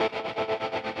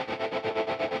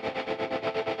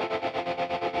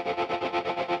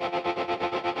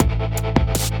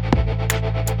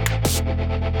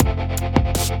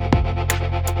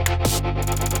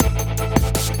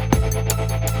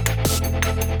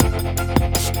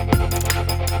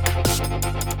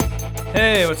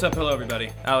Hey, what's up? Hello,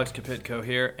 everybody. Alex Kapitko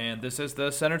here, and this is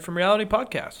the Centered from Reality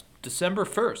podcast, December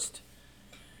 1st.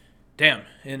 Damn,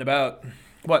 in about,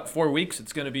 4 weeks,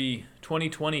 it's going to be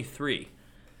 2023.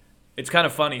 It's kind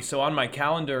of funny. So on my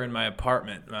calendar in my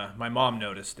apartment, my mom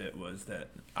noticed it was that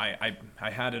I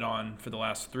had it on for the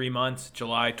last 3 months,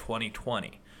 July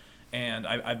 2020. And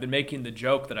I've been making the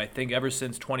joke that I think ever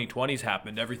since 2020's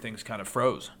happened, everything's kind of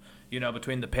froze. You know,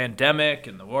 between the pandemic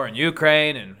and the war in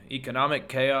Ukraine and economic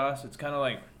chaos, it's kind of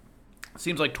like, it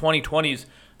seems like 2020's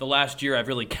the last year I've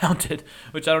really counted,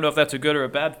 which I don't know if that's a good or a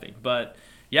bad thing. But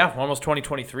yeah, we're almost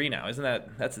 2023 now. Isn't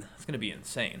that's going to be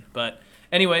insane. But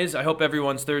anyways, I hope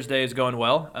everyone's Thursday is going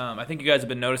well. I think you guys have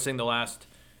been noticing the last,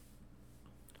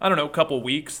 couple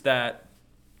weeks that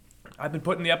I've been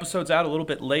putting the episodes out a little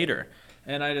bit later.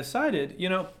 And I decided,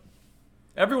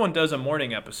 everyone does a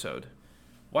morning episode.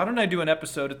 Why don't I do an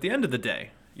episode at the end of the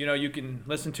day? You can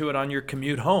listen to it on your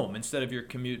commute home instead of your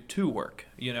commute to work,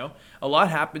 A lot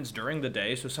happens during the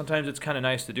day, so sometimes it's kind of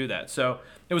nice to do that. So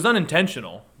it was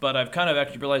unintentional, but I've kind of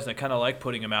actually realized I kind of like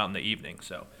putting them out in the evening.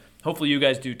 So hopefully you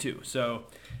guys do too. So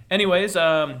anyways,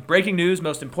 breaking news,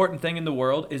 most important thing in the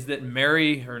world is that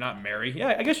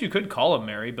I guess you could call him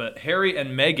Mary, but Harry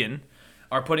and Meghan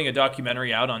are putting a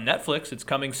documentary out on Netflix. It's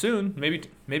coming soon,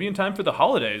 maybe in time for the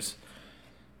holidays.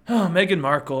 Oh, Meghan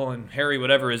Markle and Harry,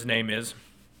 whatever his name is,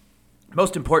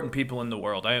 most important people in the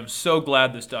world. I am so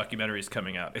glad this documentary is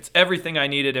coming out. It's everything I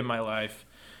needed in my life.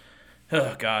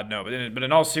 Oh, God, no. But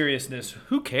in all seriousness,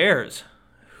 who cares?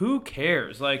 Who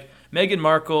cares? Like, Meghan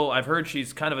Markle, I've heard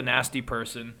she's kind of a nasty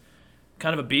person,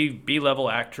 kind of a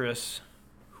B-level actress.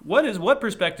 What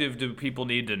perspective do people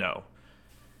need to know?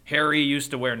 Harry used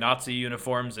to wear Nazi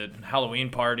uniforms at Halloween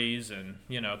parties and,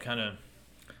 kind of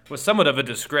was somewhat of a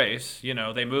disgrace.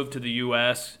 They moved to the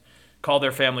U.S., called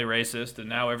their family racist, and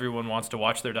now everyone wants to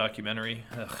watch their documentary.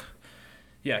 Ugh.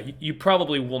 Yeah, you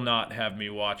probably will not have me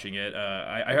watching it.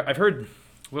 I've heard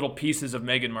little pieces of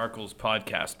Meghan Markle's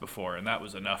podcast before, and that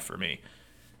was enough for me.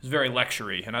 It's very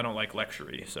lecture-y, and I don't like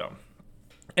lecture-y, so.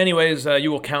 Anyways,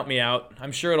 you will count me out.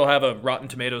 I'm sure it'll have a Rotten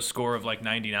Tomatoes score of like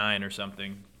 99 or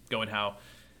something, going how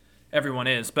everyone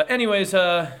is. But anyways,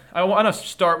 I want to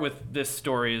start with this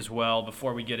story as well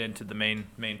before we get into the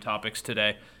main topics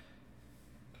today.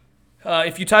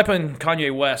 If you type in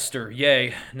Kanye West or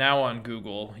Ye now on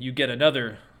Google, you get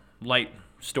another light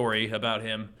story about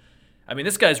him. I mean,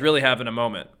 this guy's really having a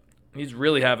moment. He's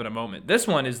really having a moment. This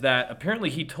one is that apparently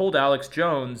he told Alex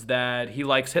Jones that he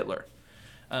likes Hitler.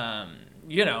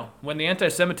 When the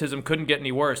anti-Semitism couldn't get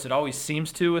any worse, it always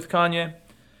seems to with Kanye.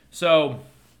 So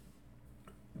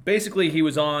basically, he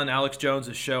was on Alex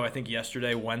Jones' show, I think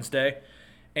yesterday, Wednesday,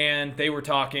 and they were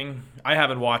talking. I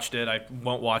haven't watched it. I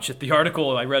won't watch it. The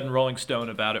article I read in Rolling Stone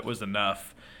about it was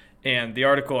enough. And the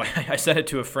article, I sent it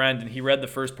to a friend, and he read the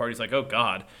first part. He's like, oh,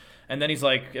 God. And then he's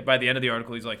like, by the end of the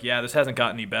article, he's like, yeah, this hasn't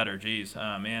gotten any better. Jeez.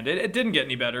 And it didn't get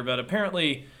any better, but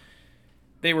apparently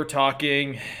they were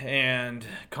talking, and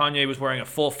Kanye was wearing a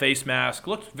full face mask.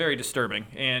 Looked very disturbing.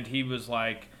 And he was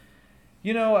like,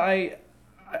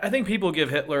 I think people give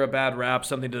Hitler a bad rap,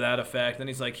 something to that effect. And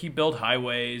he's like, he built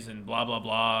highways and blah, blah,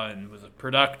 blah, and was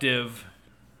productive.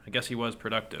 I guess he was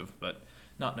productive, but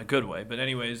not in a good way. But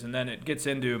anyways, and then it gets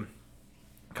into,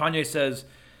 Kanye says,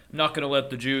 I'm not going to let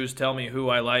the Jews tell me who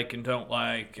I like and don't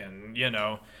like. And,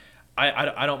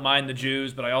 I don't mind the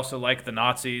Jews, but I also like the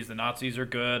Nazis. The Nazis are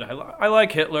good. I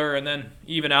like Hitler. And then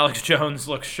even Alex Jones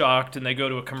looks shocked, and they go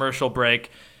to a commercial break.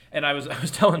 And I was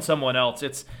telling someone else,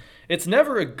 it's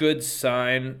never a good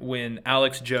sign when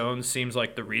Alex Jones seems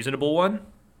like the reasonable one.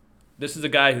 This is a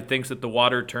guy who thinks that the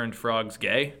water turned frogs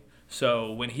gay.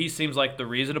 So when he seems like the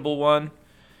reasonable one,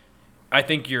 I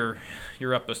think you're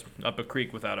up a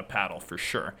creek without a paddle for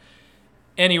sure.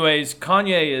 Anyways,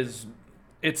 Kanye is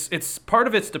it's part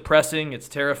of it's depressing, it's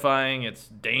terrifying, it's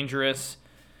dangerous.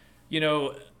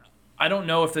 I don't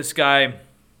know if this guy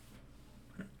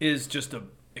is just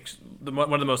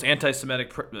one of the most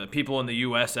anti-Semitic people in the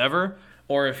U.S. ever,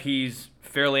 or if he's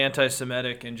fairly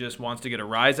anti-Semitic and just wants to get a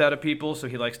rise out of people, so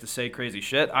he likes to say crazy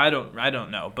shit. I don't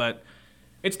know, but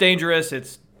it's dangerous.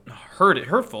 It's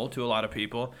hurtful to a lot of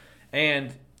people,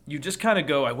 and you just kind of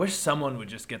go, I wish someone would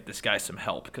just get this guy some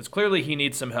help, because clearly he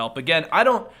needs some help. Again,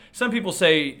 some people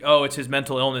say, oh, it's his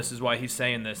mental illness is why he's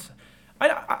saying this.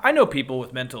 I know people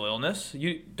with mental illness.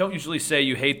 You don't usually say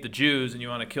you hate the Jews and you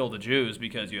want to kill the Jews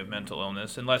because you have mental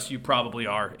illness, unless you probably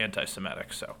are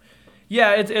anti-Semitic. So,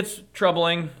 yeah, it's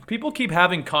troubling. People keep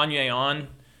having Kanye on.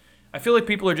 I feel like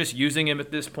people are just using him at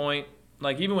this point.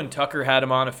 Like, even when Tucker had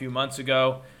him on a few months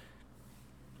ago,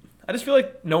 I just feel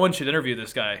like no one should interview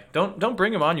this guy. Don't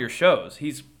bring him on your shows.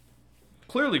 He's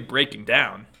clearly breaking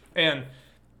down. And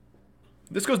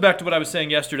this goes back to what I was saying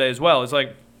yesterday as well. It's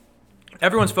like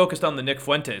everyone's focused on the Nick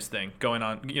Fuentes thing going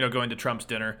on, going to Trump's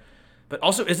dinner. But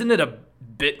also, isn't it a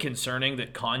bit concerning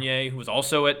that Kanye was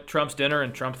also at Trump's dinner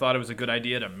and Trump thought it was a good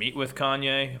idea to meet with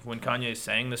Kanye when Kanye's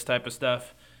saying this type of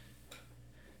stuff?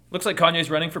 Looks like Kanye's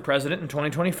running for president in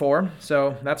 2024,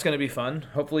 so that's going to be fun.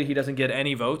 Hopefully he doesn't get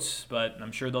any votes, but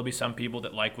I'm sure there'll be some people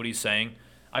that like what he's saying.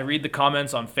 I read the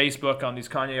comments on Facebook on these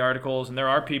Kanye articles, and there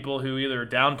are people who either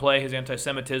downplay his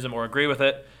anti-Semitism or agree with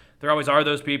it. There always are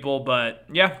those people, but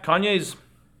yeah, Kanye's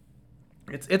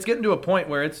it's getting to a point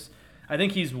where I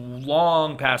think he's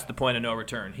long past the point of no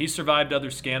return. He's survived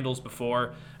other scandals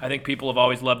before. I think people have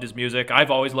always loved his music.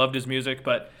 I've always loved his music,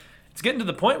 but it's getting to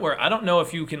the point where I don't know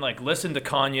if you can listen to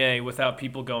Kanye without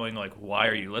people going why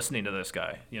are you listening to this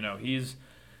guy?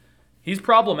 He's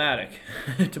problematic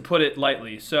to put it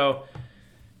lightly. So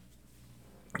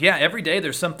yeah, every day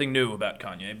there's something new about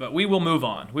Kanye, but we will move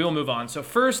on. So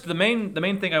first, the main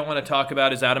thing I want to talk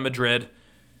about is out of Madrid.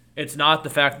 It's not the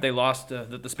fact that they lost,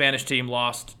 that the Spanish team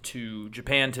lost to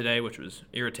Japan today, which was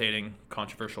irritating,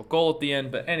 controversial goal at the end.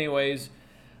 But anyways,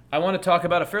 I want to talk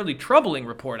about a fairly troubling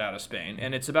report out of Spain,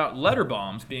 and it's about letter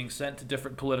bombs being sent to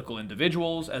different political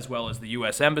individuals, as well as the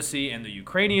U.S. Embassy and the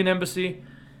Ukrainian Embassy.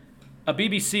 A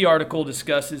BBC article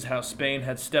discusses how Spain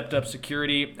had stepped up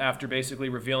security after basically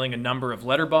revealing a number of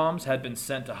letter bombs had been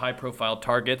sent to high-profile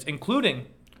targets, including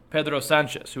Pedro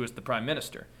Sanchez, who is the prime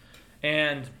minister.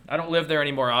 And I don't live there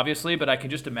anymore, obviously, but I can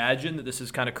just imagine that this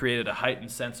has kind of created a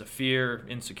heightened sense of fear,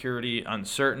 insecurity,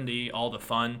 uncertainty, all the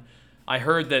fun. I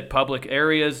heard that public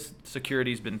areas,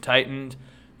 security's been tightened.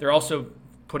 They're also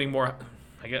putting more,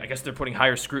 I guess they're putting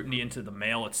higher scrutiny into the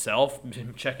mail itself,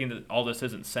 checking that all this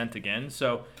isn't sent again.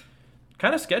 So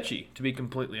kind of sketchy, to be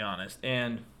completely honest.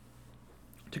 And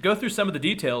to go through some of the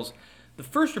details, the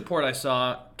first report I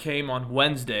saw came on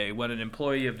Wednesday when an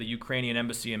employee of the Ukrainian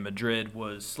embassy in Madrid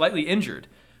was slightly injured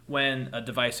when a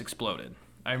device exploded.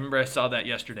 I remember I saw that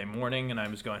yesterday morning and I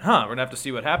was going, we're going to have to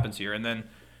see what happens here. And then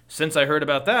since I heard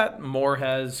about that, more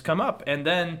has come up. And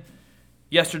then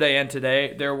yesterday and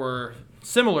today, there were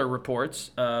similar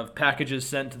reports of packages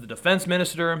sent to the defense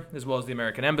minister as well as the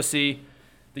American embassy.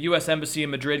 The U.S. Embassy in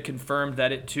Madrid confirmed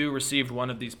that it too received one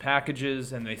of these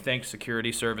packages, and they thanked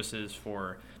security services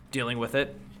for dealing with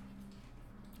it.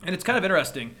 And it's kind of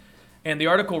interesting. And the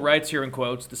article writes here in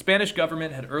quotes, the Spanish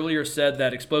government had earlier said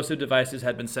that explosive devices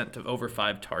had been sent to over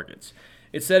 5 targets.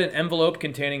 It said an envelope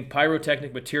containing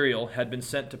pyrotechnic material had been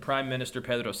sent to Prime Minister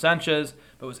Pedro Sanchez,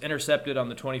 but was intercepted on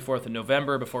the 24th of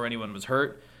November before anyone was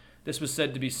hurt. This was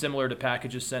said to be similar to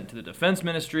packages sent to the Defense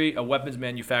Ministry, a weapons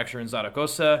manufacturer in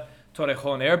Zaragoza,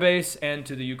 Torrejon Air Base, and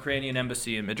to the Ukrainian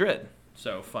Embassy in Madrid.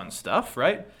 So fun stuff,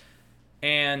 right?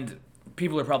 And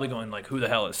people are probably going who the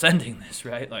hell is sending this,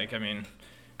 right?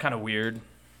 Kind of weird.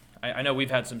 I know we've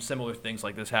had some similar things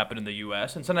like this happen in the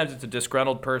U.S., and sometimes it's a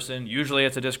disgruntled person. Usually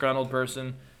it's a disgruntled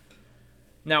person.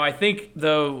 Now, I think,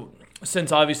 though,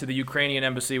 since obviously the Ukrainian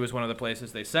embassy was one of the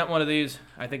places they sent one of these,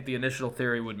 I think the initial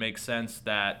theory would make sense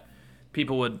that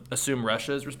people would assume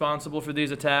Russia is responsible for these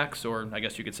attacks, or I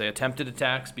guess you could say attempted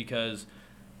attacks, because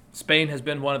Spain has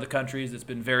been one of the countries that's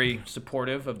been very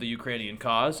supportive of the Ukrainian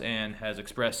cause and has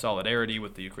expressed solidarity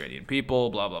with the Ukrainian people,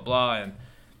 blah, blah, blah. And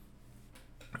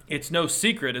it's no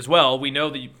secret as well. We know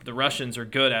the Russians are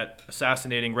good at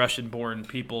assassinating Russian-born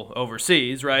people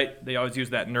overseas, right? They always use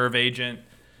that nerve agent.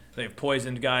 They've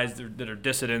poisoned guys that are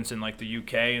dissidents in the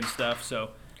UK and stuff.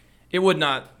 So it would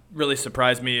not really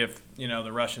surprise me if,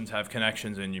 the Russians have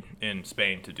connections in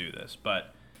Spain to do this.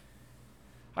 But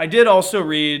I did also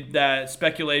read that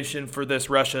speculation for this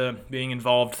Russia being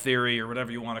involved theory, or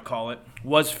whatever you want to call it,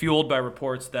 was fueled by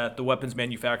reports that the weapons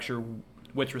manufacturer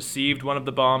which received one of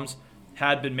the bombs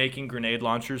had been making grenade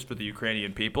launchers for the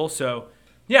Ukrainian people. So,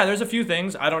 yeah, there's a few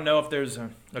things. I don't know if there's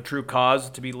a true cause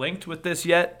to be linked with this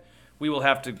yet. We will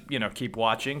have to, keep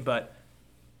watching. But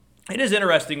it is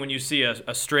interesting when you see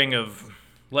a string of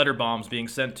letter bombs being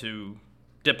sent to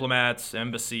diplomats,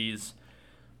 embassies,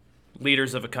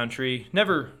 leaders of a country.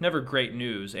 Never great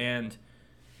news. And,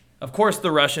 of course,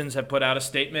 the Russians have put out a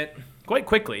statement quite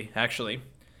quickly, actually.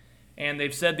 And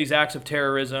they've said these acts of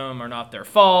terrorism are not their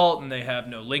fault, and they have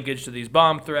no linkage to these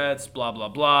bomb threats, blah, blah,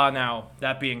 blah. Now,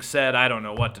 that being said, I don't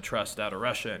know what to trust out of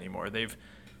Russia anymore. They've,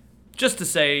 just to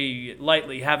say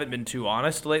lightly, haven't been too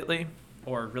honest lately,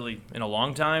 or really in a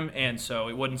long time, and so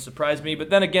it wouldn't surprise me. But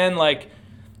then again,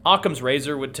 Occam's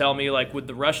razor would tell me, would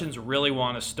the Russians really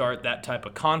want to start that type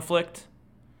of conflict?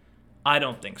 I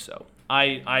don't think so.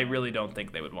 I really don't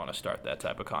think they would want to start that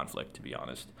type of conflict, to be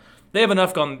honest. They have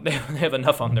enough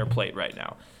on their plate right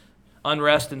now.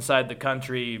 Unrest inside the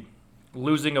country,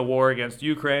 losing a war against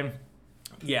Ukraine,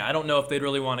 yeah, I don't know if they'd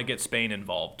really want to get Spain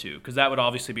involved too, because that would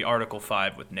obviously be Article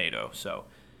 5 with NATO. So,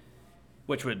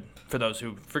 which would, for those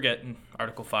who forget,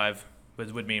 Article 5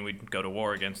 would mean we'd go to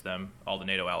war against them, all the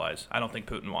NATO allies. I don't think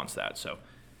Putin wants that. So,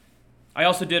 I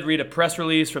also did read a press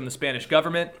release from the Spanish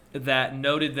government that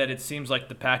noted that it seems like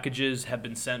the packages have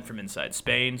been sent from inside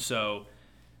Spain. So,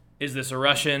 is this a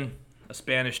Russian, a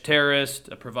Spanish terrorist,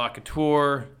 a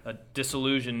provocateur, a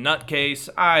disillusioned nutcase?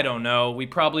 I don't know. We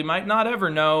probably might not ever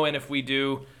know, and if we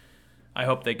do, I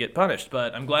hope they get punished.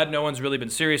 But I'm glad no one's really been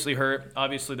seriously hurt.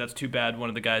 Obviously, that's too bad. One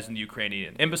of the guys in the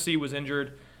Ukrainian embassy was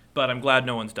injured, but I'm glad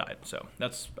no one's died. So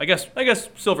that's, I guess,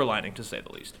 silver lining, to say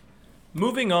the least.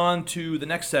 Moving on to the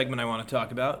next segment I want to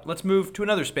talk about, let's move to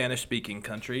another Spanish-speaking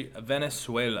country,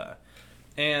 Venezuela.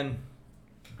 And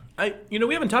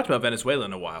we haven't talked about Venezuela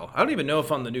in a while. I don't even know if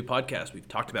on the new podcast we've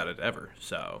talked about it ever.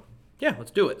 So, yeah,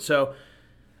 let's do it. So,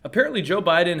 apparently Joe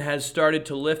Biden has started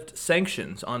to lift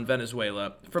sanctions on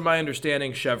Venezuela. From my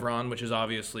understanding, Chevron, which is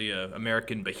obviously an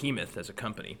American behemoth as a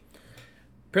company.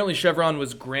 Apparently Chevron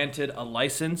was granted a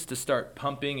license to start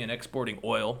pumping and exporting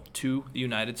oil to the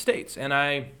United States. And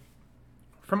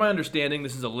from my understanding,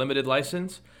 this is a limited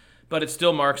license, but it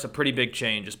still marks a pretty big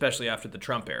change, especially after the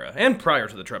Trump era, and prior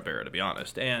to the Trump era, to be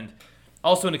honest. And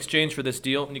also in exchange for this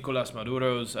deal, Nicolas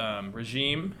Maduro's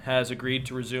regime has agreed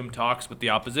to resume talks with the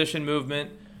opposition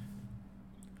movement.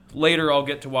 Later, I'll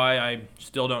get to why I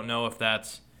still don't know if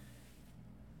that's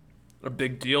a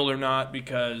big deal or not,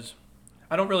 because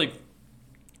I don't really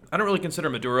consider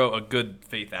Maduro a good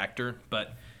faith actor.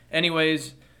 But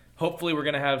anyways, hopefully we're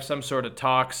going to have some sort of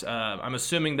talks. I'm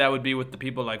assuming that would be with the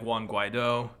people like Juan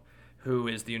Guaido, who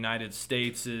is the United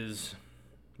States'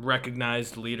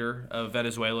 recognized leader of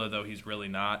Venezuela, though he's really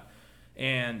not.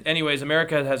 And anyways,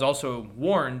 America has also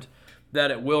warned that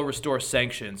it will restore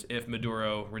sanctions if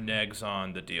Maduro reneges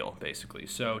on the deal, basically.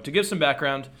 So to give some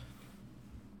background,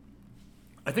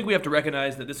 I think we have to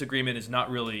recognize that this agreement is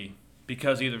not really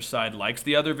because either side likes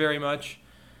the other very much.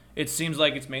 It seems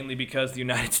like it's mainly because the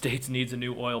United States needs a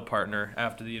new oil partner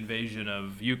after the invasion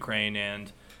of Ukraine,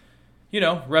 and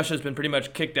Russia's been pretty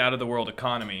much kicked out of the world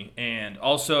economy. And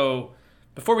also,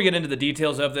 before we get into the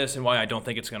details of this and why I don't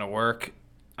think it's going to work,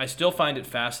 I still find it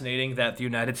fascinating that the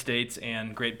United States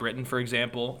and Great Britain, for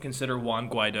example, consider Juan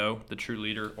Guaido the true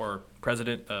leader or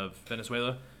president of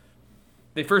Venezuela.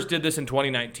 They first did this in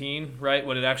 2019, right,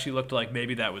 when it actually looked like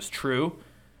maybe that was true.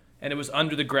 And it was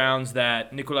under the grounds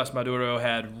that Nicolas Maduro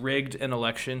had rigged an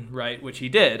election, right, which he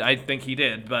did. I think he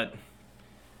did, but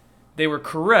they were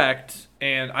correct,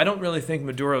 and I don't really think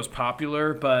Maduro's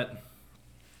popular, but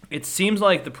it seems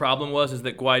like the problem is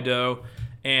that Guaido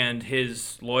and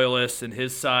his loyalists and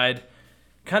his side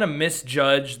kind of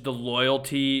misjudged the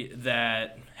loyalty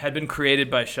that had been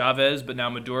created by Chavez, but now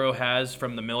Maduro has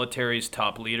from the military's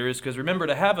top leaders. Because remember,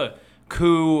 to have a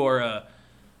coup or a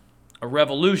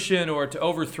revolution or to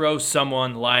overthrow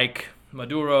someone like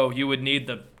Maduro, you would need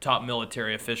the top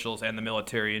military officials and the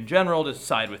military in general to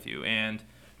side with you, and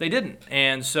they didn't.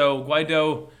 And so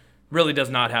Guaido really does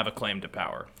not have a claim to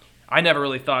power. I never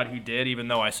really thought he did, even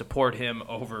though I support him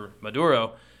over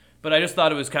Maduro, but I just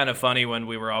thought it was kind of funny when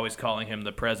we were always calling him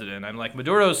the president. I'm like,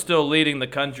 Maduro's still leading the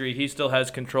country, he still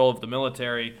has control of the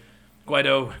military,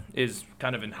 Guaido is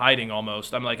kind of in hiding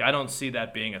almost. I'm like, I don't see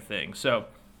that being a thing. So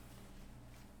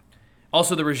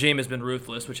also, the regime has been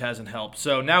ruthless, which hasn't helped.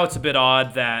 So now it's a bit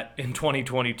odd that in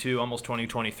 2022, almost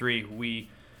 2023, we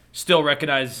still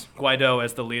recognize Guaido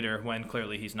as the leader when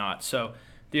clearly he's not. So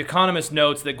The Economist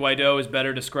notes that Guaido is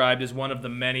better described as one of the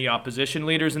many opposition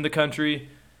leaders in the country.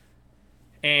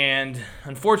 And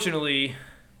unfortunately,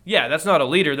 yeah, that's not a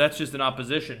leader. That's just an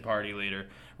opposition party leader,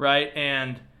 right?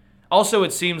 And also,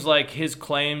 it seems like his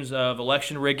claims of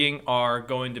election rigging are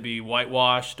going to be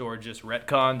whitewashed or just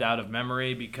retconned out of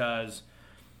memory, because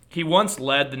he once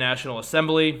led the National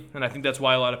Assembly, and I think that's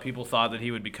why a lot of people thought that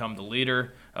he would become the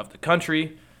leader of the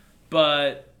country.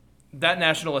 But that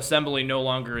National Assembly no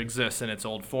longer exists in its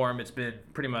old form. It's been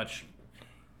pretty much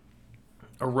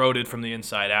eroded from the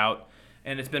inside out,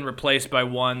 and it's been replaced by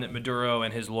one that Maduro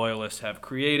and his loyalists have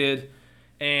created.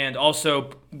 And also,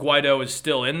 Guaido is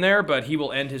still in there, but he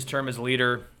will end his term as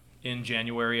leader in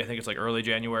January. I think it's like early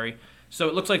January. So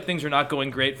it looks like things are not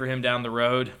going great for him down the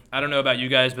road. I don't know about you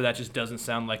guys, but that just doesn't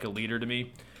sound like a leader to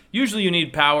me. Usually you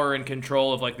need power and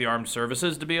control of like the armed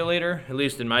services to be a leader, at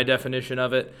least in my definition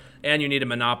of it. And you need a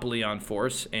monopoly on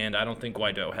force, and I don't think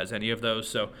Guaido has any of those.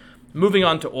 So moving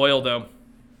on to oil, though.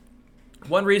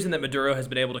 One reason that Maduro has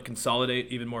been able to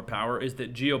consolidate even more power is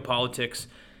that geopolitics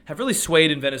have really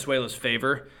swayed in Venezuela's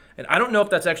favor. And I don't know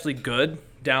if that's actually good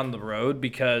down the road,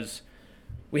 because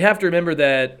we have to remember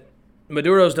that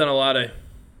Maduro's done a lot of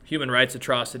human rights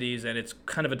atrocities, and it's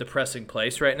kind of a depressing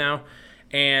place right now.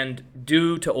 And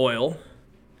due to oil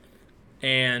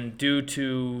and due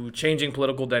to changing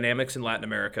political dynamics in Latin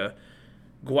America,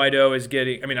 Maduro is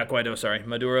getting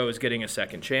a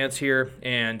second chance here,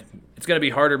 and it's going to be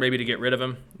harder maybe to get rid of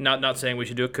him. Not saying we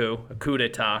should do a coup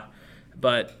d'etat,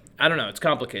 but I don't know, it's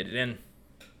complicated. And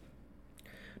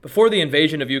before the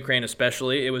invasion of Ukraine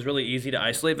especially, it was really easy to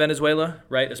isolate Venezuela,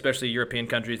 right? Especially European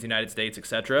countries, the United States,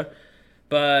 etc.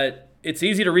 But it's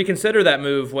easy to reconsider that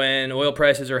move when oil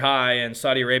prices are high and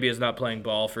Saudi Arabia is not playing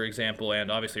ball, for example,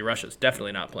 and obviously Russia's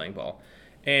definitely not playing ball.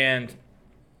 And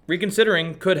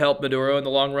reconsidering could help Maduro in the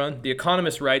long run. The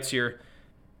Economist writes here,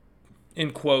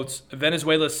 in quotes,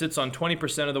 Venezuela sits on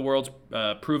 20% of the world's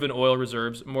proven oil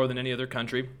reserves, more than any other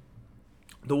country.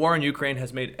 The war in Ukraine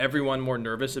has made everyone more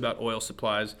nervous about oil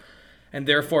supplies and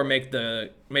therefore made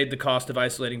the cost of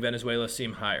isolating Venezuela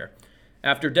seem higher.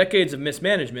 After decades of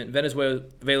mismanagement,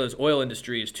 Venezuela's oil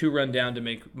industry is too run down to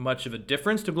make much of a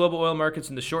difference to global oil markets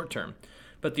in the short term.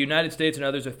 But the United States and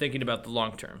others are thinking about the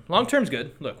long term. Long term's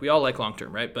good. Look, we all like long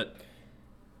term, right? But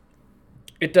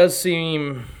it does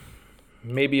seem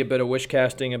maybe a bit of wish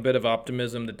casting, a bit of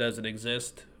optimism that doesn't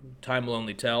exist. Time will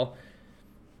only tell.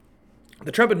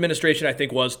 The Trump administration, I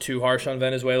think, was too harsh on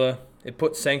Venezuela. It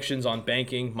put sanctions on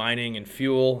banking, mining, and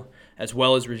fuel, as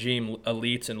well as regime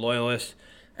elites and loyalists.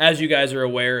 As you guys are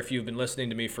aware, if you've been listening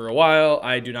to me for a while,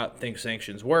 I do not think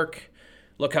sanctions work.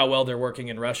 Look how well they're working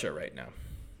in Russia right now,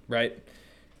 right?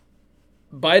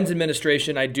 Biden's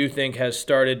administration, I do think, has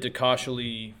started to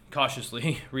cautiously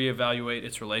reevaluate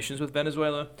its relations with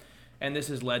Venezuela, and this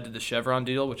has led to the Chevron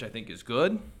deal, which I think is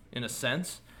good in a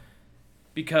sense,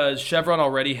 because Chevron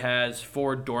already has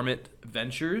 4 dormant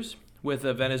ventures with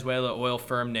a Venezuela oil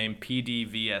firm named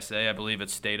PDVSA. I believe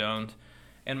it's state-owned.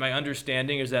 And my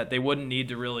understanding is that they wouldn't need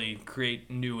to really create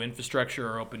new infrastructure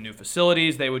or open new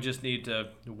facilities. They would just need to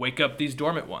wake up these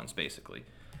dormant ones, basically.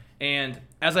 And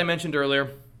as I mentioned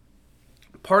earlier,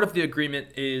 part of the agreement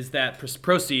is that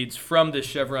proceeds from this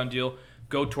Chevron deal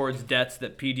go towards debts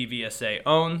that PDVSA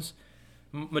owns.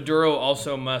 Maduro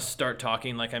also must start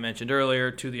talking, like I mentioned earlier,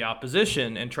 to the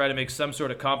opposition and try to make some sort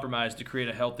of compromise to create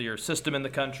a healthier system in the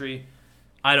country.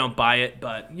 I don't buy it,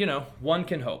 but, one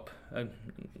can hope.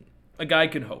 A guy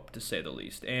can hope, to say the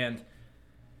least. And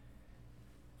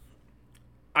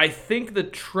I think the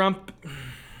Trump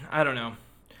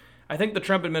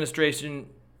administration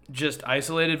just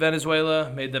isolated Venezuela,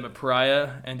 made them a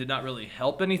pariah, and did not really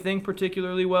help anything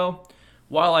particularly well.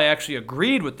 While I actually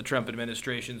agreed with the Trump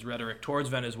administration's rhetoric towards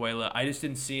Venezuela, I just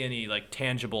didn't see any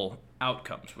tangible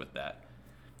outcomes with that.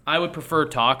 I would prefer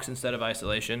talks instead of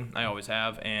isolation. I always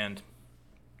have, and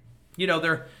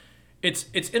It's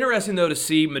interesting, though, to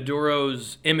see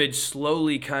Maduro's image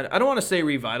slowly I don't want to say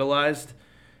revitalized,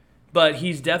 but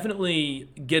he's definitely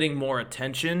getting more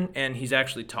attention, and he's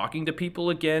actually talking to people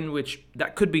again, which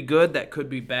that could be good, that could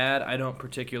be bad. I don't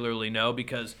particularly know,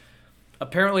 because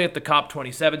apparently at the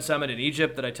COP27 summit in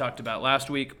Egypt that I talked about last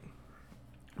week,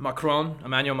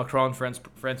 Emmanuel Macron,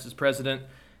 France's president,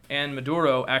 and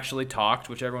Maduro actually talked,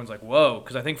 which everyone's like, whoa,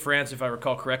 because I think France, if I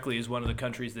recall correctly, is one of the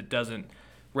countries that doesn't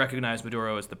recognize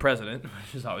Maduro as the president,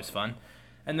 which is always fun.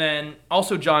 And then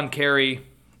also John Kerry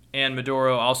and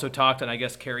Maduro also talked, and I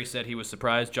guess Kerry said he was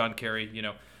surprised. John Kerry,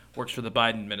 works for the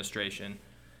Biden administration.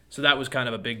 So that was kind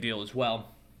of a big deal as well,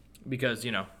 because,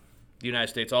 the United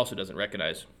States also doesn't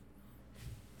recognize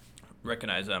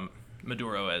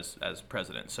Maduro as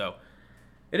president. So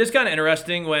it is kind of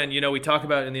interesting when, we talk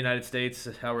about in the United States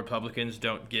how Republicans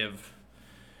don't give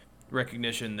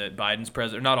recognition that Biden's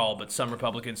president. Not all, but some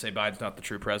Republicans say Biden's not the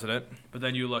true president. But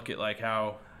then you look at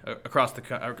how across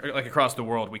the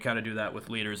world we kind of do that with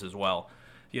leaders as well.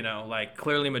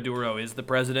 Clearly Maduro is the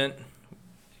president,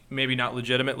 maybe not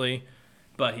legitimately,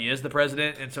 but he is the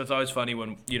president. And so it's always funny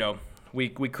when we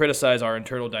criticize our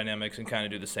internal dynamics and kind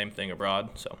of do the same thing abroad.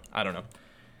 So I don't know.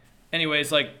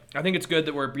 Anyways, I think it's good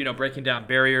that we're breaking down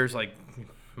barriers, like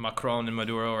Macron and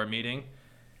Maduro are meeting.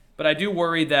 But I do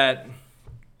worry that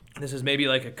this is maybe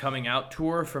a coming out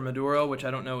tour for Maduro, which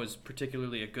I don't know is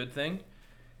particularly a good thing.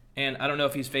 And I don't know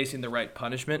if he's facing the right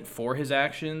punishment for his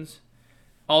actions.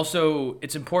 Also,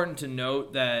 it's important to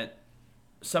note that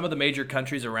some of the major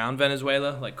countries around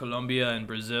Venezuela, like Colombia and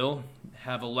Brazil,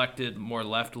 have elected more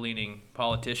left-leaning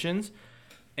politicians.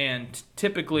 And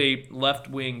typically,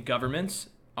 left-wing governments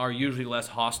are usually less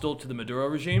hostile to the Maduro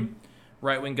regime.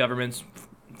 Right-wing governments,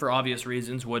 for obvious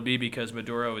reasons, would be, because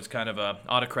Maduro is kind of an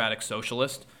autocratic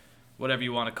socialist, whatever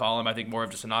you want to call him. I think more of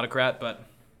just an autocrat, but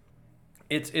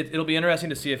it'll be interesting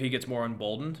to see if he gets more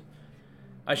emboldened.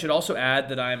 I should also add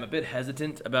that I am a bit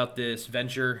hesitant about this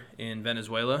venture in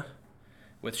Venezuela,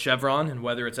 with Chevron and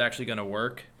whether it's actually going to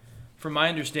work. From my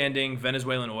understanding,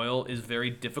 Venezuelan oil is very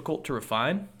difficult to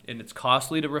refine, and it's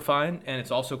costly to refine, and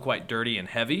it's also quite dirty and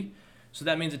heavy. So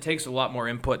that means it takes a lot more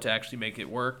input to actually make it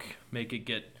work, make it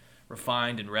get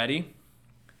refined and ready.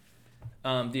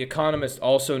 The Economist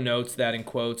also notes that, in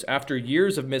quotes, after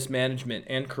years of mismanagement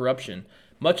and corruption,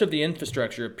 much of the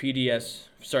infrastructure of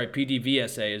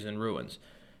PDVSA is in ruins.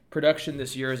 Production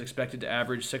this year is expected to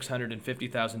average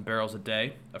 650,000 barrels a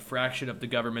day, a fraction of the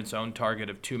government's own target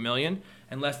of 2 million,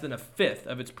 and less than a fifth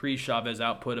of its pre-Chavez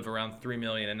output of around 3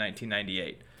 million in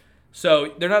 1998.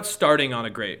 So they're not starting on a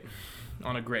great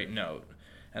note,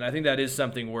 and I think that is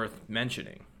something worth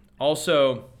mentioning.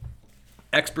 Also,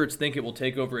 experts think it will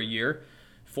take over a year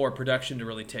for production to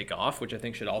really take off, which I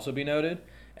think should also be noted.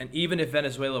 And even if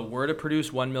Venezuela were to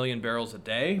produce 1 million barrels a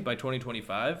day by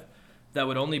 2025, that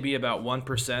would only be about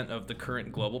 1% of the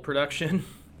current global production.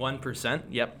 1%,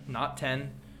 yep, not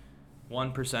 10,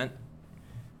 1%.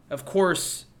 Of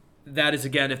course, that is,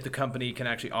 again, if the company can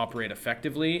actually operate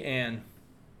effectively, and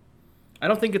I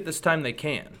don't think at this time they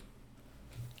can.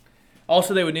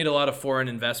 Also, they would need a lot of foreign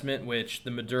investment, which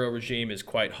the Maduro regime is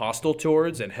quite hostile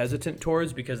towards and hesitant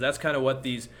towards, because that's kind of what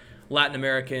these Latin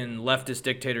American leftist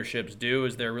dictatorships do,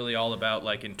 is they're really all about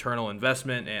like internal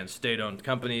investment and state-owned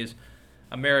companies.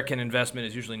 American investment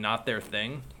is usually not their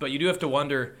thing. But you do have to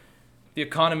wonder, the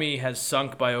economy has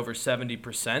sunk by over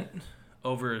 70%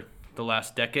 over the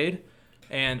last decade,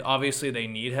 and obviously they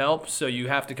need help. So you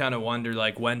have to kind of wonder,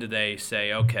 like, when do they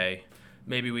say, okay,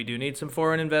 maybe we do need some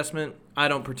foreign investment? I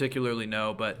don't particularly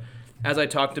know, but as I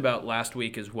talked about last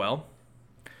week as well,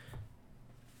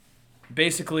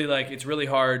 basically, like, it's really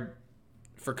hard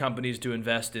for companies to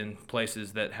invest in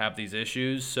places that have these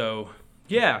issues. So,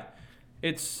 yeah,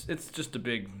 it's just a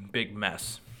big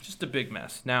mess. Just a big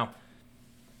mess. Now,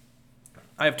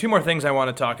 I have two more things I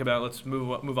want to talk about. Let's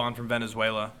move on from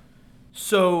Venezuela.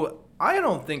 So, I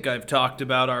don't think I've talked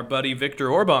about our buddy Viktor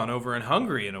Orban over in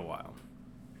Hungary in a while.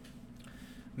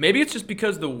 Maybe it's just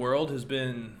because the world has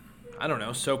been, I don't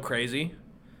know, so crazy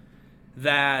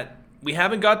that we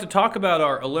haven't got to talk about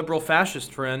our illiberal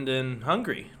fascist friend in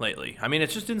Hungary lately. I mean,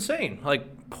 it's just insane.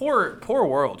 Like, poor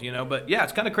world, you know? But yeah,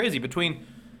 it's kind of crazy. Between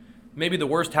maybe the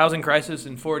worst housing crisis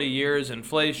in 40 years,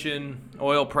 inflation,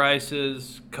 oil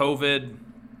prices, COVID,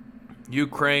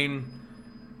 Ukraine,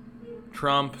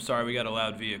 Trump. Sorry, we got a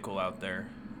loud vehicle out there.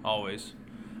 Always.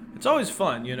 It's always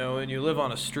fun, you know, and you live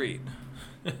on a street.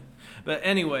 But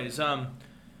anyways, I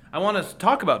want to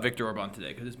talk about Viktor Orban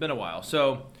today because it's been a while.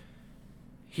 So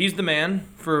he's the man,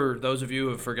 for those of you who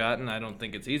have forgotten. I don't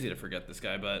think it's easy to forget this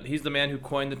guy, but he's the man who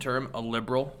coined the term a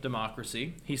liberal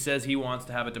democracy. He says he wants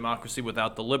to have a democracy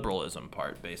without the liberalism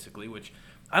part, basically, which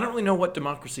I don't really know what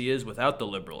democracy is without the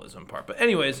liberalism part. But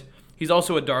anyways, he's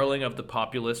also a darling of the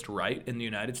populist right in the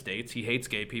United States. He hates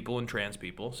gay people and trans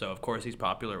people, so of course he's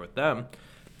popular with them.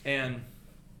 And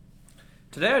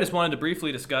today I just wanted to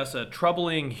briefly discuss a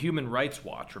troubling Human Rights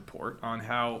Watch report on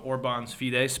how Orban's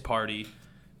Fidesz party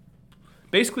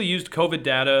basically used COVID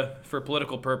data for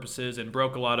political purposes and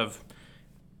broke a lot of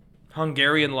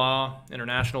Hungarian law,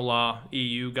 international law,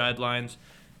 EU guidelines.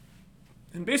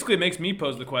 And basically it makes me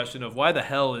pose the question of why the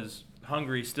hell is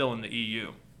Hungary still in the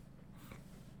EU?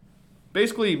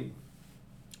 Basically,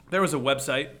 there was a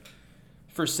website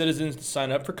for citizens to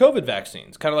sign up for COVID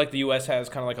vaccines, kind of like the U.S. has,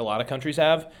 kind of like a lot of countries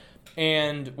have.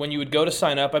 And when you would go to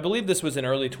sign up, I believe this was in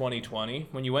early 2020,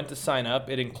 when you went to sign up,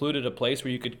 it included a place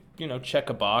where you could, check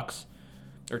a box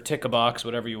or tick a box,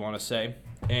 whatever you want to say,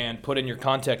 and put in your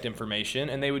contact information,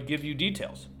 and they would give you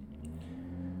details.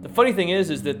 The funny thing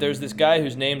is that there's this guy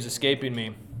whose name's escaping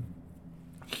me.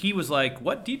 He was like,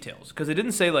 what details? Because it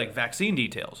didn't say like vaccine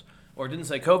details, or it didn't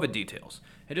say COVID details.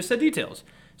 It just said details.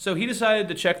 So he decided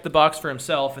to check the box for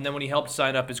himself, and then when he helped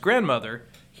sign up his grandmother,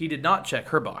 he did not check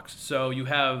her box. So you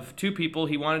have two people.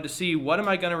 He wanted to see, what am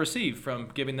I going to receive from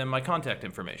giving them my contact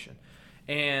information?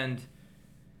 And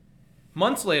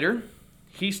months later,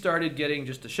 he started getting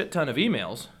just a shit ton of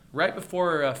emails right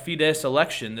before a Fidesz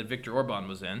election that Viktor Orban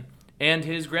was in, and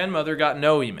his grandmother got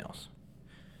no emails.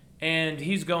 And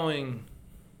he's going,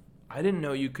 I didn't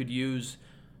know you could use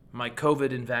my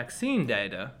COVID and vaccine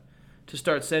data to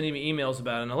start sending me emails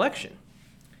about an election.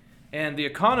 And The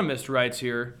Economist writes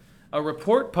here, a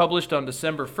report published on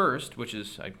December 1st, which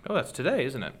is, that's today,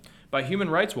 isn't it, by Human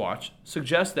Rights Watch,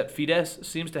 suggests that Fidesz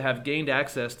seems to have gained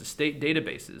access to state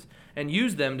databases and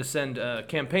used them to send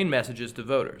campaign messages to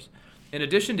voters. In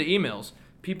addition to emails,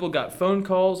 people got phone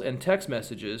calls and text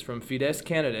messages from Fidesz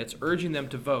candidates urging them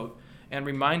to vote and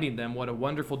reminding them what a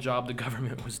wonderful job the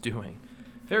government was doing.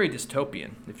 Very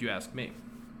dystopian, if you ask me.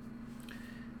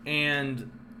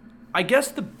 And I guess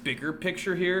the bigger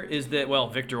picture here is that, well,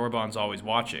 Viktor Orban's always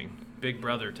watching. Big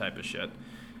brother type of shit.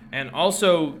 And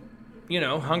also,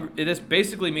 this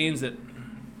basically means that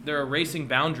there are erasing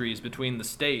boundaries between the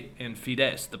state and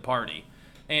Fidesz, the party.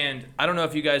 And I don't know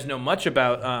if you guys know much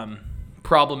about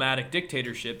problematic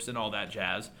dictatorships and all that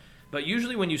jazz, but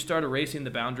usually when you start erasing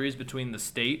the boundaries between the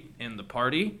state and the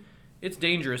party, it's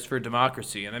dangerous for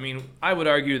democracy. And I mean, I would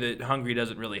argue that Hungary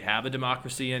doesn't really have a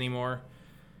democracy anymore,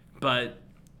 but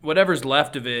whatever's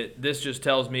left of it, this just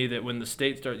tells me that when the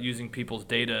state starts using people's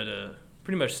data to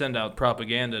pretty much send out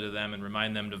propaganda to them and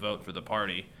remind them to vote for the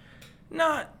party,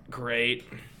 not great.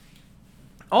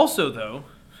 Also, though,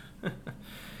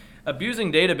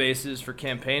 abusing databases for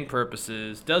campaign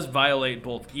purposes does violate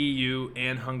both EU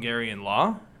and Hungarian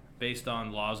law, based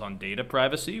on laws on data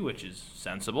privacy, which is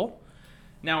sensible.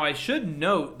 Now, I should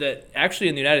note that actually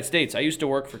in the United States, I used to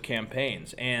work for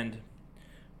campaigns, and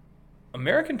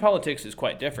American politics is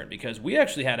quite different because we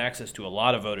actually had access to a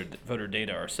lot of voter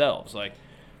data ourselves. Like,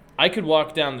 I could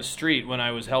walk down the street when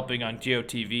I was helping on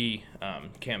GeoTV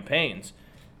campaigns.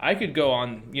 I could go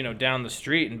on, down the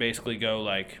street and basically go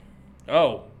like,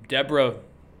 oh, Deborah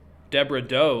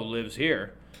Doe lives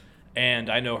here, and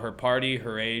I know her party,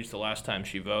 her age, the last time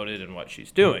she voted, and what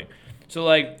she's doing. So,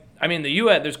 like, I mean, the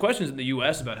U.S. There's questions in the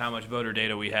U.S. about how much voter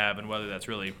data we have and whether that's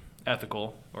really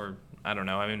ethical or I don't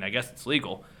know. I mean, I guess it's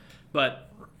legal.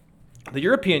 But the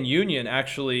European Union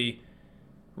actually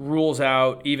rules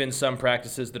out even some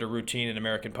practices that are routine in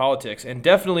American politics. And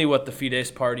definitely what the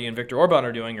Fidesz party and Viktor Orban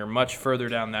are doing are much further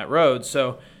down that road.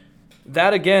 So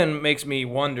that, again, makes me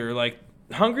wonder, like,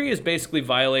 Hungary is basically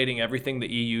violating everything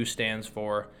the EU stands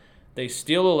for. They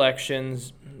steal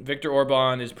elections. Viktor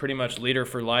Orban is pretty much leader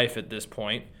for life at this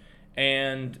point.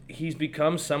 And he's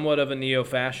become somewhat of a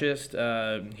neo-fascist.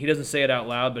 He doesn't say it out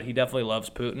loud, but he definitely loves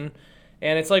Putin.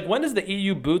 And it's like, when does the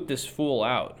EU boot this fool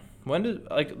out?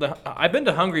 I've been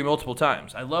to Hungary multiple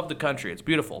times. I love the country. It's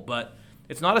beautiful, but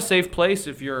it's not a safe place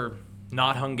if you're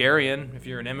not Hungarian, if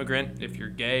you're an immigrant, if you're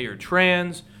gay or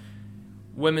trans.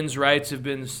 Women's rights have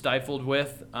been stifled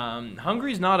with.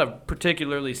 Hungary's not a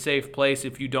particularly safe place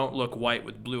if you don't look white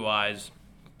with blue eyes,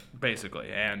 basically.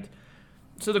 And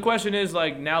so the question is,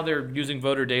 like, now they're using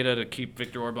voter data to keep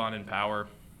Viktor Orban in power.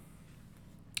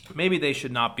 Maybe they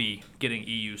should not be getting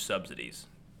EU subsidies.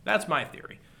 That's my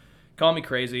theory. Call me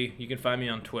crazy. You can find me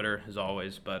on Twitter, as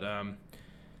always. But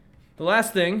the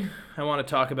last thing I want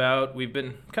to talk about, we've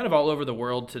been kind of all over the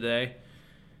world today.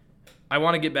 I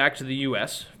want to get back to the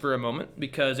U.S. for a moment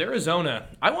because Arizona,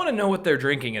 I want to know what they're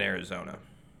drinking in Arizona.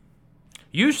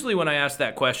 Usually when I ask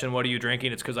that question, what are you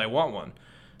drinking, it's because I want one.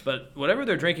 But whatever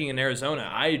they're drinking in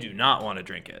Arizona, I do not want to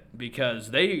drink it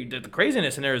because the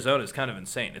craziness in Arizona is kind of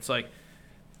insane. It's like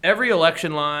every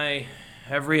election lie,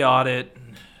 every audit,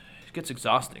 it gets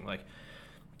exhausting. Like,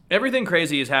 everything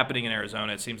crazy is happening in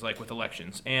Arizona, it seems like, with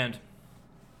elections. And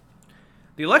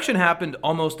the election happened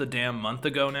almost a damn month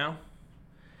ago now.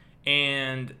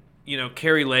 And,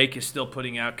 Kari Lake is still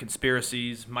putting out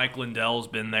conspiracies. Mike Lindell's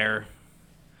been there.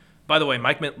 By the way,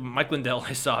 Mike Lindell,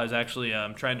 I saw, is actually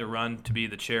trying to run to be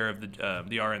the chair of the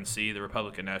RNC, the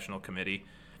Republican National Committee.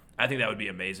 I think that would be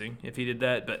amazing if he did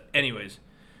that. But anyways,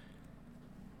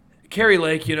 Kari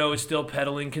Lake, is still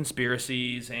peddling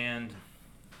conspiracies, and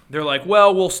they're like,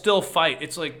 well, we'll still fight.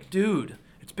 It's like, dude,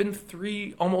 it's been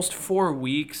almost 4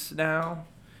 weeks now.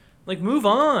 Like, move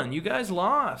on. You guys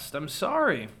lost. I'm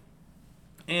sorry.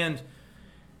 And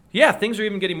yeah, things are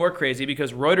even getting more crazy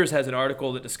because Reuters has an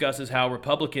article that discusses how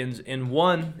Republicans in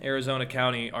one Arizona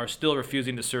county are still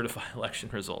refusing to certify election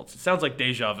results. It sounds like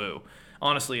deja vu.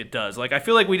 Honestly, it does. Like, I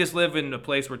feel like we just live in a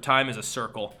place where time is a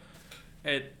circle.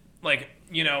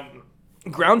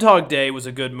 Groundhog Day was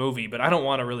a good movie, but I don't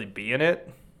want to really be in it.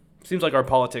 Seems like our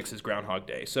politics is Groundhog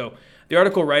Day. So the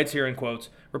article writes here in quotes,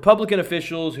 Republican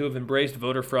officials who have embraced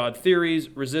voter fraud theories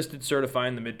resisted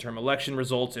certifying the midterm election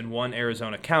results in one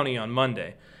Arizona county on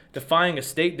Monday, defying a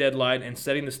state deadline and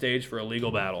setting the stage for a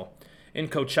legal battle. In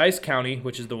Cochise County,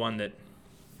 which is the one that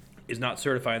is not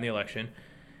certifying the election,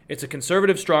 it's a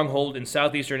conservative stronghold in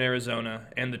southeastern Arizona,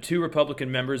 and the 2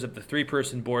 Republican members of the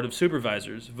 3-person Board of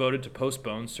Supervisors voted to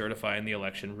postpone certifying the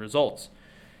election results.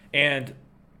 And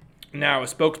now a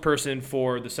spokesperson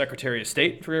for the Secretary of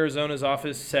State for Arizona's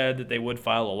office said that they would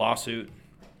file a lawsuit.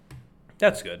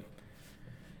 That's good.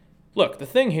 Look, the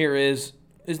thing here is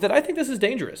that I think this is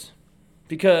dangerous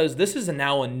because this is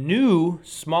now a new,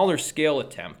 smaller scale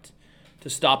attempt to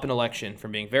stop an election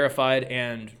from being verified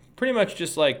and pretty much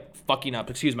just like fucking up,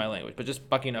 excuse my language, but just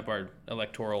fucking up our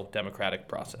electoral democratic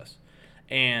process.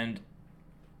 And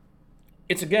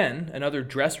it's, again, another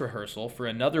dress rehearsal for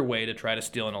another way to try to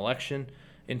steal an election,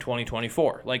 in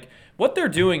 2024. Like, what they're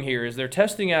doing here is they're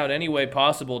testing out any way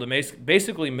possible to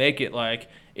basically make it like,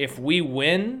 if we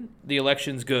win, the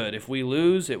election's good. If we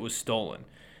lose, it was stolen.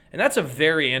 And that's a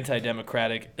very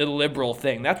anti-democratic, illiberal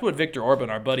thing. That's what Viktor Orban,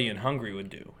 our buddy in Hungary, would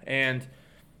do. And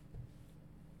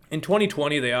in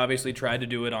 2020, they obviously tried to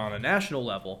do it on a national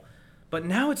level. But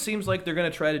now it seems like they're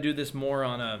going to try to do this more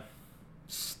on a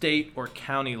state or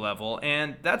county level.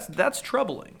 And that's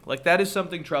troubling. Like, that is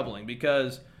something troubling,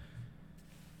 because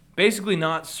basically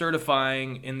not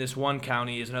certifying in this one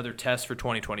county is another test for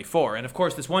 2024. And of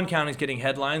course, this one county is getting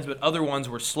headlines, but other ones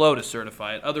were slow to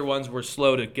certify it. Other ones were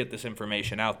slow to get this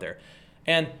information out there.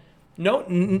 And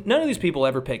none of these people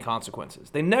ever pay consequences.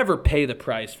 They never pay the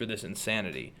price for this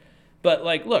insanity. But,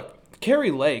 like, look,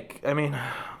 Carrie Lake, I mean,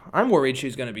 I'm worried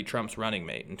she's going to be Trump's running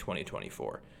mate in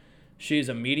 2024. She's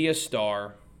a media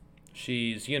star.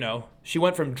 She's, she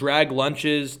went from drag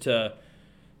lunches to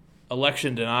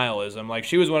election denialism. Like,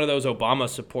 she was one of those Obama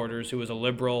supporters who was a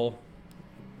liberal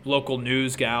local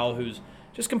news gal who's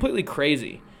just completely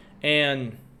crazy.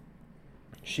 And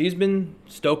she's been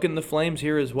stoking the flames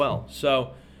here as well.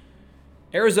 So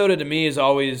Arizona to me is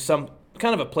always some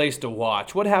kind of a place to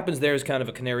watch. What happens there is kind of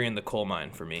a canary in the coal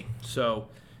mine for me. So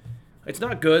it's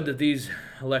not good that these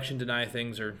election deny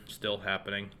things are still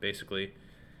happening, basically.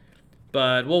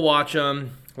 But we'll watch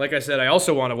them. Like I said, I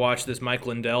also want to watch this Mike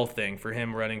Lindell thing for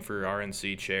him running for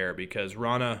RNC chair, because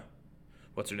Ronna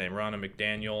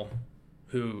McDaniel,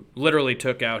 who literally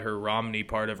took out her Romney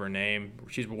part of her name.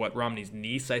 She's Romney's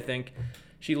niece, I think.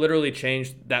 She literally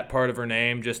changed that part of her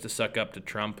name just to suck up to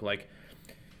Trump. Like,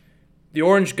 the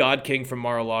Orange God King from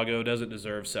Mar-a-Lago doesn't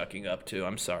deserve sucking up to.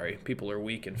 I'm sorry. People are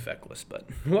weak and feckless, but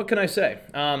what can I say?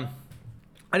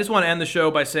 I just want to end the show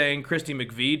by saying Christy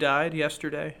McVie died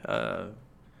yesterday.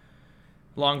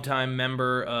 Longtime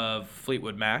member of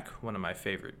Fleetwood Mac, one of my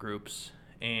favorite groups.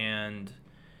 And,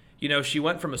 she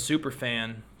went from a super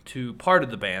fan to part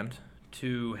of the band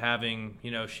to having,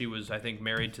 she was, I think,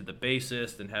 married to the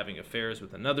bassist and having affairs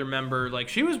with another member. Like,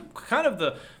 she was kind of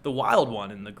the wild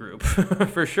one in the group,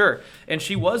 for sure. And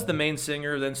she was the main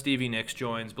singer, then Stevie Nicks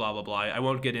joins, blah, blah, blah. I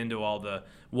won't get into all the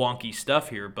wonky stuff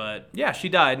here, but yeah, she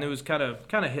died, and it was kind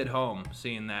of hit home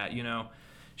seeing that,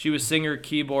 She was singer,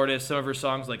 keyboardist. Some of her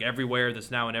songs, like Everywhere,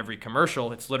 that's now in every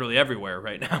commercial. It's literally everywhere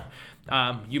right now.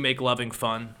 You Make Loving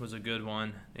Fun was a good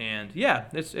one. And yeah,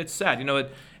 it's sad.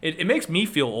 It makes me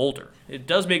feel older. It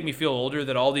does make me feel older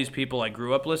that all these people I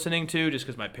grew up listening to, just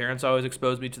because my parents always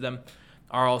exposed me to them,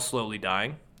 are all slowly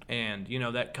dying. And,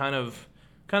 that kind of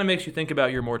makes you think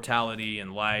about your mortality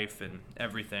and life and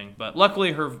everything. But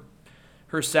luckily,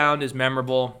 her sound is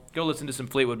memorable. Go listen to some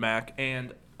Fleetwood Mac,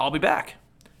 and I'll be back,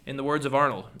 in the words of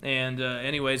Arnold. And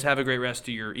anyways, have a great rest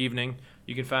of your evening.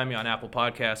 You can find me on Apple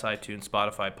Podcasts, iTunes,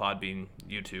 Spotify, Podbean,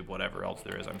 YouTube, whatever else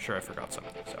there is. I'm sure I forgot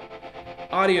something. So,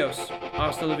 adios.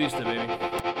 Hasta la vista,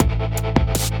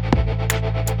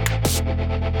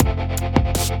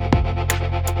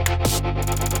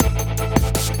 baby.